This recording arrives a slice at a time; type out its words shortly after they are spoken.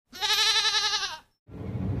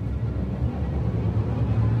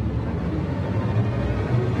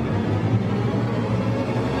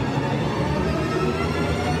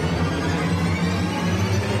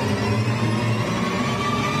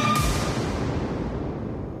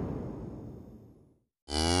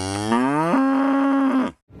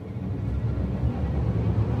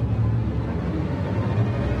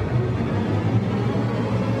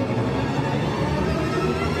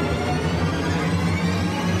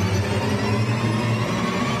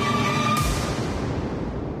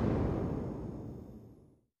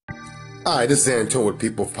Hi, this is Anton with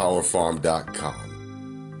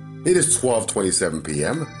PeoplePowerFarm.com. It is 12:27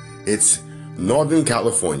 p.m. It's Northern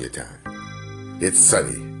California time. It's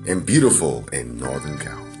sunny and beautiful in Northern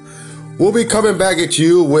Cal. We'll be coming back at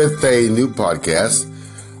you with a new podcast.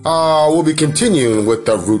 We'll be continuing with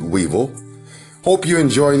the Root Weevil. Hope you're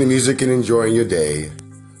enjoying the music and enjoying your day.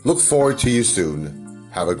 Look forward to you soon.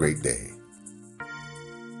 Have a great day.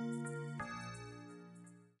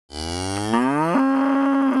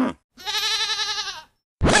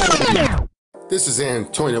 This is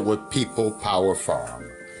Antonio with People Power Farm.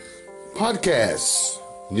 Podcast,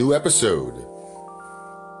 new episode.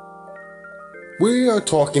 We are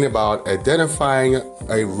talking about identifying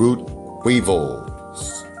a root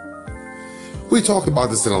weevils. We talked about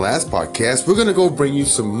this in the last podcast. We're going to go bring you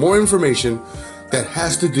some more information that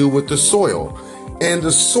has to do with the soil. And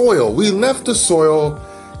the soil, we left the soil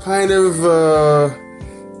kind of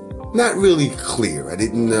not really clear. I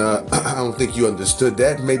don't think you understood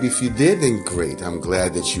that. Maybe if you did, then great. I'm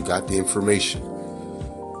glad that you got the information.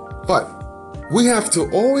 But we have to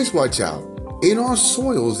always watch out in our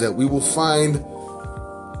soils that we will find,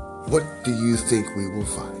 what do you think we will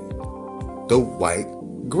find? The white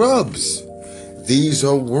grubs. These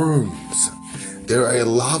are worms. They're a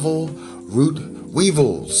larval root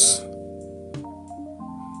weevils.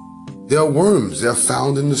 They're worms. They're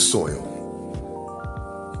found in the soil.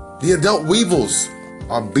 The adult weevils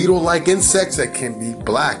are beetle-like insects that can be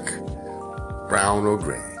black, brown, or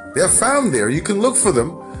gray. They're found there. You can look for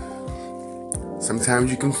them.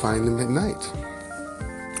 Sometimes you can find them at night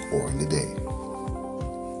or in the day.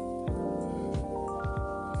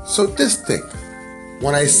 So just think,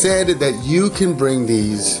 when I said that you can bring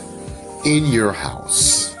these in your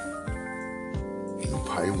house, you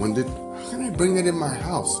probably wondered, how can I bring that in my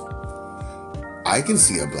house? I can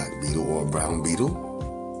see a black beetle or a brown beetle.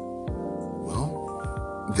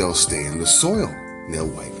 They'll stay in the soil. They're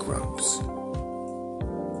white grubs.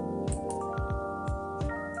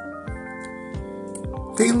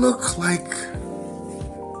 They look like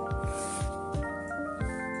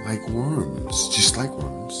worms, just like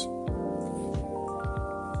worms.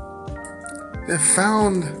 They're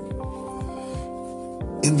found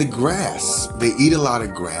in the grass. They eat a lot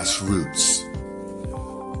of grass roots.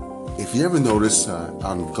 If you ever notice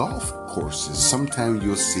on golf courses, sometimes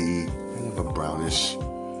you'll see kind of a brownish,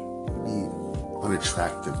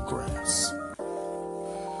 unattractive grass.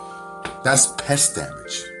 That's pest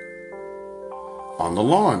damage. On the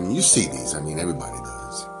lawn, you see these. I mean, everybody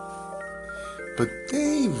does. But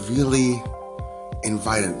they really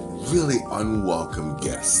invite a really unwelcome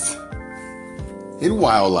guest. In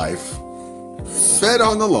wildlife, fed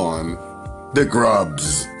on the lawn, the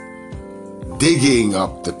grubs, digging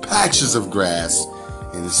up the patches of grass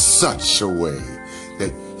in such a way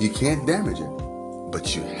that you can't damage it,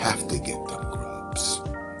 but you have to get them grubs.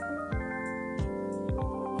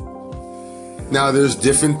 Now, there's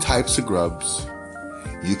different types of grubs.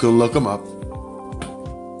 You can look them up.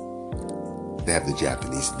 They have the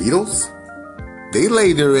Japanese beetles. They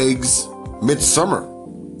lay their eggs midsummer,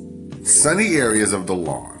 sunny areas of the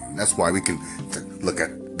lawn. That's why we can look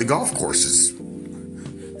at the golf courses.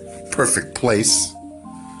 Perfect place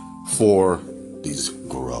for these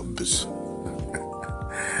grubs.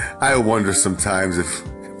 I wonder sometimes if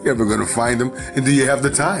you're ever going to find them, and do you have the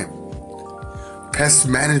time? Pest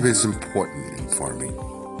management is important in farming.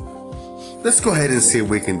 Let's go ahead and see if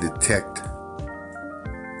we can detect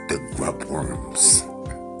the grub worms.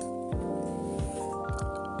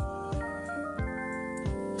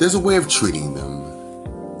 There's a way of treating them,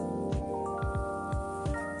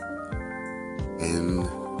 and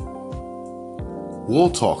we'll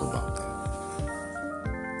talk about that.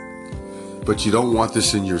 But you don't want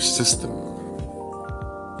this in your system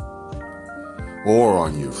or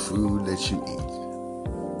on your food that you eat.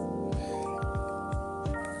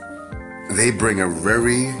 They bring a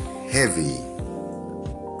very heavy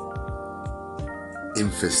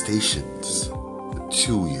infestations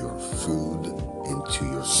to your food, into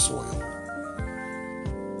your soil.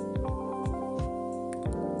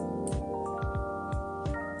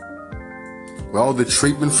 Well, the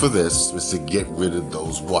treatment for this is to get rid of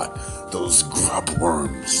those what? Those grub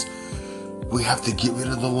worms. We have to get rid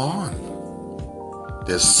of the lawn.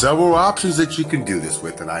 There's several options that you can do this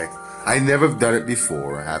with, and I never have done it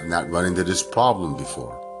before. I have not run into this problem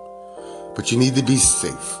before. But you need to be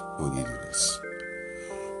safe when you do this.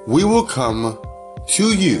 We will come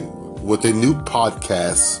to you with a new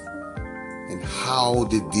podcast and how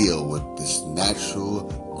to deal with this natural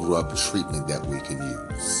grub treatment that we can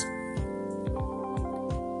use.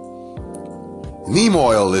 Neem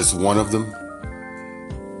oil is one of them.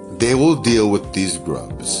 They will deal with these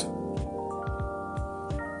grubs.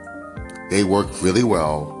 They work really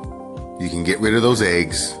well. You can get rid of those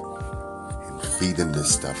eggs and feed them this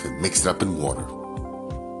stuff and mix it up in water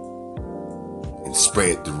and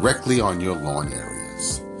spray it directly on your lawn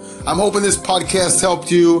areas. I'm hoping this podcast helped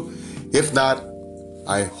you. If not,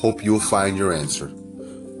 I hope you'll find your answer.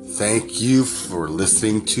 Thank you for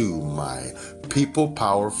listening to my People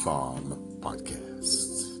Power Farm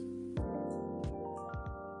podcast.